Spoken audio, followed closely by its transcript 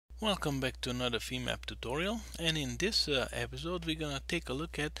Welcome back to another Femap tutorial, and in this episode we're gonna take a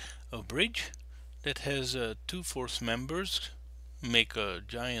look at a bridge that has two force members make a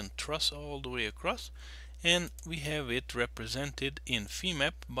giant truss all the way across, and we have it represented in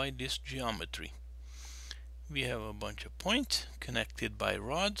Femap by this geometry. We have a bunch of points connected by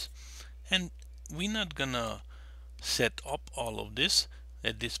rods, and we're not gonna set up all of this.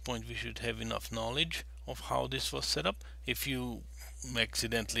 At this point we should have enough knowledge of how this was set up. If you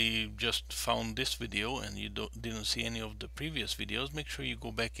accidentally just found this video and you didn't see any of the previous videos, make sure you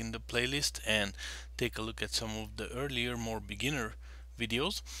go back in the playlist and take a look at some of the earlier, more beginner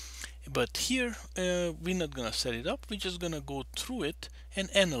videos. But here we're not gonna set it up, we're just gonna go through it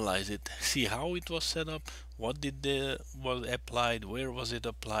and analyze it, see how it was set up, what was applied, where was it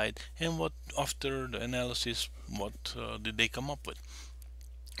applied, and what after the analysis, what did they come up with.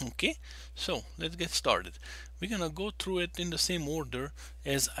 Okay, so let's get started. We're gonna go through it in the same order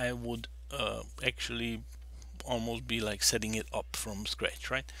as I would actually almost be like setting it up from scratch,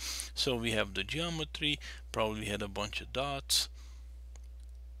 right? So we have the geometry, probably had a bunch of dots.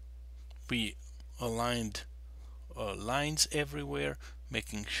 We aligned lines everywhere,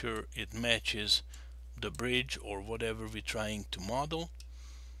 making sure it matches the bridge or whatever we're trying to model,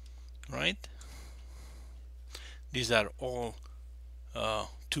 right? These are all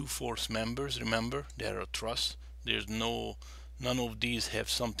two force members. Remember, they're a truss. There's none of these have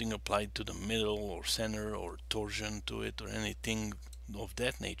something applied to the middle or center or torsion to it or anything of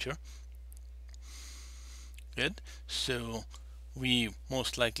that nature. Good. So we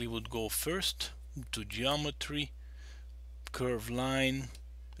most likely would go first to geometry, curve line,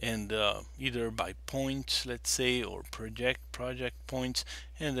 and either by points, let's say, or project points,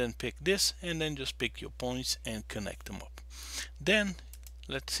 and then pick this, and then just pick your points and connect them up. Then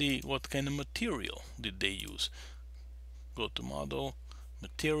let's see what kind of material did they use. Go to model,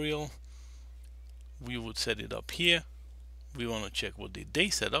 material. We would set it up here. We want to check what did they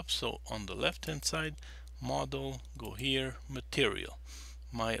set up. So on the left hand side, model, go here, material.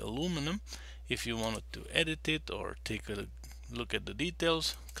 My aluminum. If you wanted to edit it or take a look at the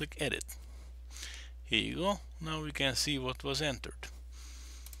details, click edit. Here you go. Now we can see what was entered.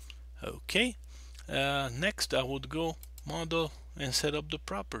 Okay. Next I would go model and set up the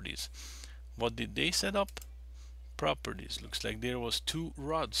properties. What did they set up? Properties. Looks like there was two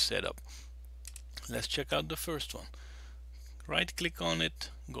rods set up. Let's check out the first one. Right click on it,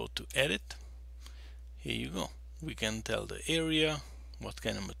 go to edit. Here you go. We can tell the area, what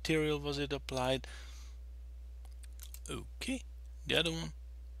kind of material was it applied. Okay, the other one,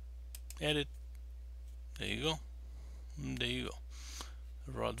 edit. There you go. There you go.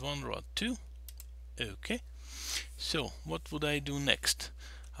 Rod 1, rod 2. Okay. So what would I do next?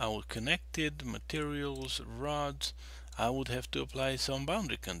 I would connect it, materials, rods. I would have to apply some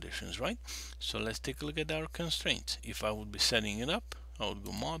boundary conditions, right? So let's take a look at our constraints. If I would be setting it up, I would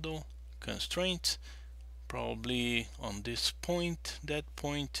go model, constraints, probably on this point, that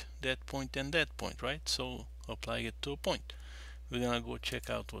point, that point, and that point, right? So apply it to a point. We're gonna go check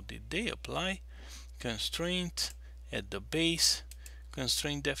out what did they apply. Constraint at the base,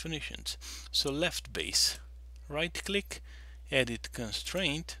 constraint definitions. So left base, right click, edit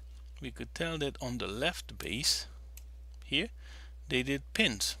constraint. We could tell that on the left base here they did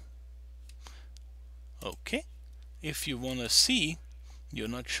pins. Okay, if you want to see, you're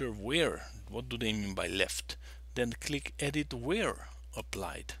not sure where, what do they mean by left, then click edit where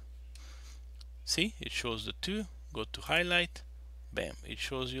applied. See, it shows the two. Go to highlight, bam, it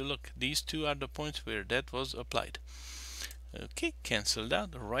shows you, look, these two are the points where that was applied. Okay, cancel that.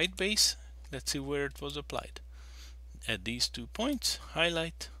 Right base, let's see where it was applied. At these 2 points,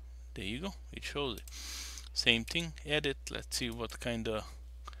 highlight, there you go, it shows it. Same thing, edit, let's see what kind of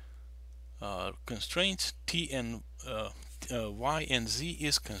constraints. T and Y and Z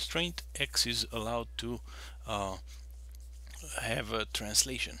is constraint, X is allowed to have a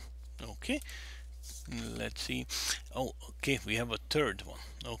translation. Okay, let's see. Oh, okay, we have a third one.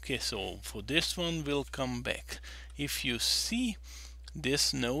 Okay, so for this one we'll come back. If you see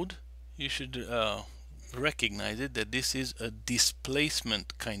this node, you should recognize it that this is a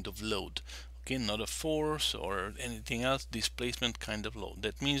displacement kind of load. Okay, not a force or anything else, displacement kind of load.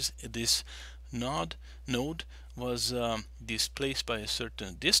 That means this node was displaced by a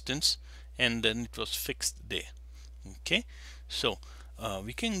certain distance and then it was fixed there. Okay, so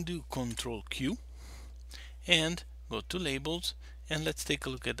we can do Control Q and go to labels, and let's take a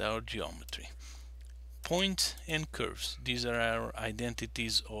look at our geometry. Points and curves, these are our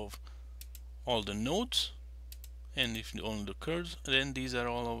identities of all the nodes, and if only the curves, then these are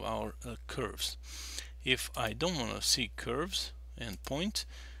all of our curves. If I don't want to see curves and points,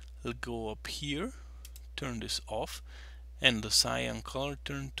 go up here, turn this off, and the cyan color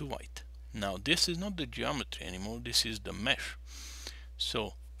turn to white. Now this is not the geometry anymore, this is the mesh.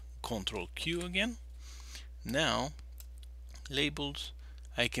 So Control Q again. Now labels,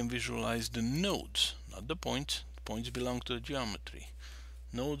 I can visualize the nodes, not the points. Points belong to the geometry.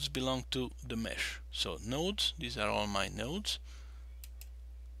 Nodes belong to the mesh. So nodes, these are all my nodes.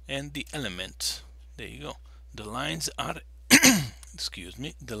 And the elements, there you go. The lines are excuse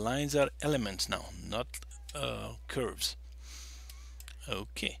me, the lines are elements now, not curves.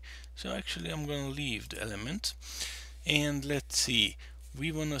 Okay, so actually I'm gonna leave the elements, and let's see,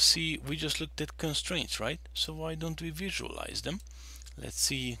 we just looked at constraints, right? So why don't we visualize them? Let's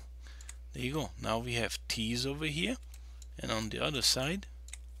see, there you go. Now we have T's over here, and on the other side,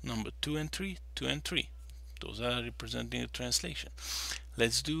 number 2 and 3, 2 and 3. Those are representing the translation.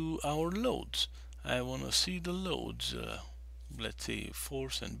 Let's do our loads. I want to see the loads. Let's say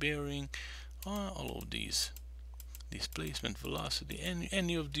force and bearing, all of these. Displacement, velocity,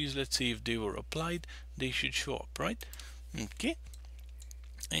 any of these, let's say if they were applied, they should show up, right? Okay.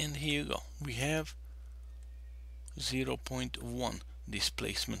 And here you go. We have 0.1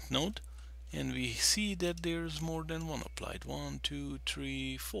 displacement node, and we see that there's more than one applied. 1, 2,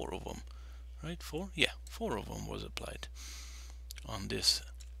 3, 4 of them, right? 4? Yeah, 4 of them was applied on this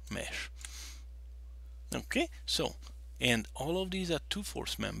mesh. Okay, so, and all of these are two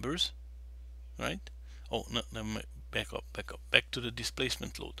force members, right? Oh, no, back to the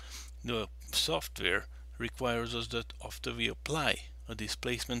displacement load. The software requires us that after we apply a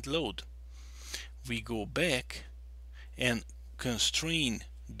displacement load, we go back and constrain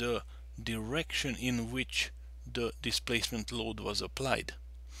the direction in which the displacement load was applied.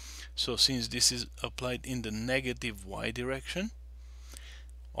 So since this is applied in the negative y direction,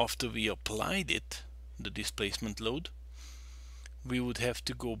 after we applied it, the displacement load, we would have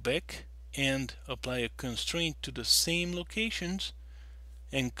to go back and apply a constraint to the same locations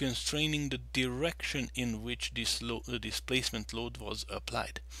and constraining the direction in which this displacement load was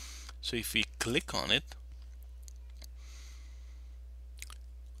applied. So if we click on it,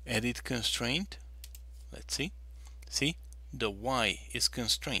 edit constraint, let's see the y is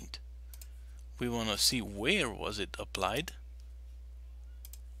constrained. We want to see where was it applied.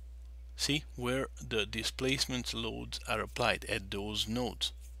 See where the displacement loads are applied, at those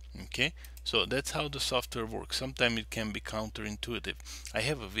nodes. Okay, so that's how the software works. Sometimes it can be counterintuitive. I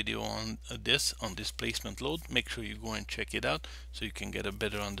have a video on this, on displacement load. Make sure you go and check it out so you can get a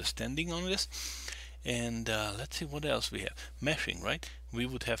better understanding on this. And let's see what else we have. Meshing, right? We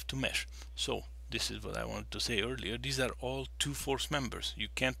would have to mesh. So this is what I wanted to say earlier. These are all two force members. You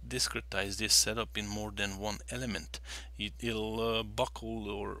can't discretize this setup in more than one element. It'll buckle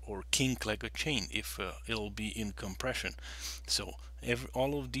or kink like a chain if it'll be in compression. So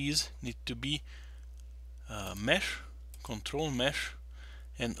all of these need to be mesh, control mesh,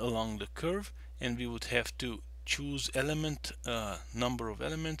 and along the curve, and we would have to choose element number of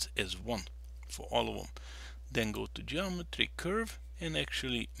elements as 1 for all of them. Then go to geometry, curve, and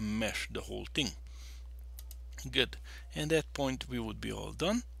actually mesh the whole thing. Good. And at that point we would be all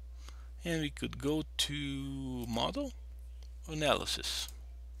done, and we could go to model analysis.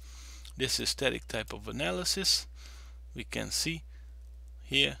 This is static type of analysis. We can see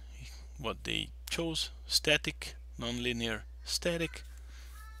here what they chose: static, nonlinear, static.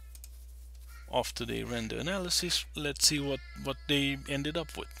 After they ran the analysis, let's see what they ended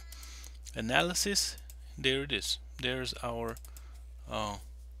up with. Analysis, there it is. There's our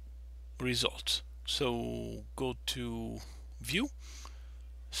results. So go to view,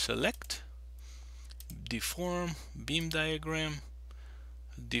 select, deform, beam diagram,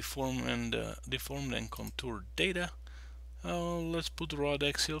 deform and contour data. Let's put rod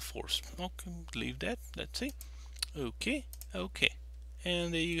axial force. Okay, leave that. Let's see. Okay,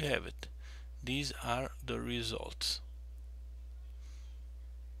 and there you have it. These are the results.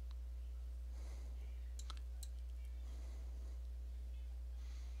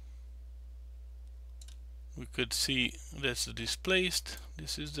 We could see that's the displaced.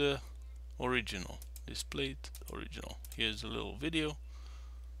 This is the original. Displaced original. Here's a little video.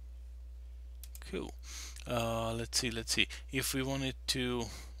 Cool. Let's see. If we wanted to,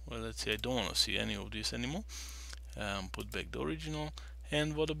 well, let's say I don't want to see any of this anymore. Put back the original.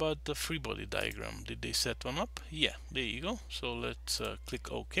 And what about the free body diagram? Did they set one up? Yeah, there you go. So let's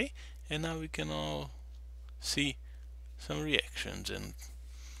click OK, and now we can all see some reactions. And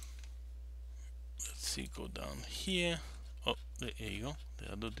let's see, go down here. Oh, there you go,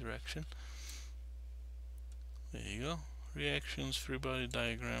 the other direction. There you go, reactions, free body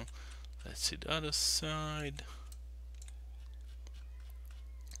diagram. Let's see the other side.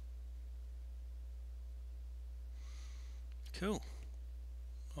 Cool.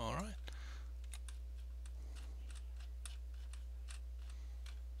 All right.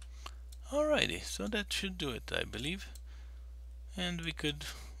 Alrighty, so that should do it, I believe. And we could,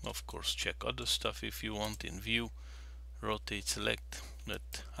 of course, check other stuff if you want in view, rotate, select,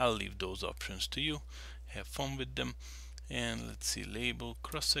 but I'll leave those options to you. Have fun with them. And let's see, label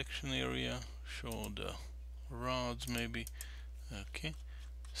cross-section area, show the rods maybe. Okay,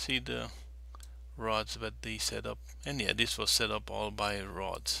 see the rods that they set up, and yeah, this was set up all by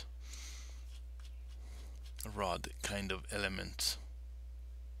rod kind of elements.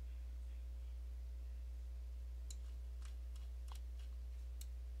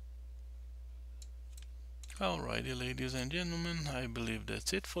 Alrighty, ladies and gentlemen, I believe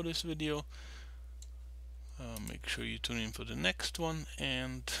that's it for this video. Make sure you tune in for the next one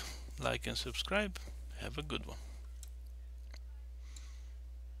and like and subscribe. Have a good one.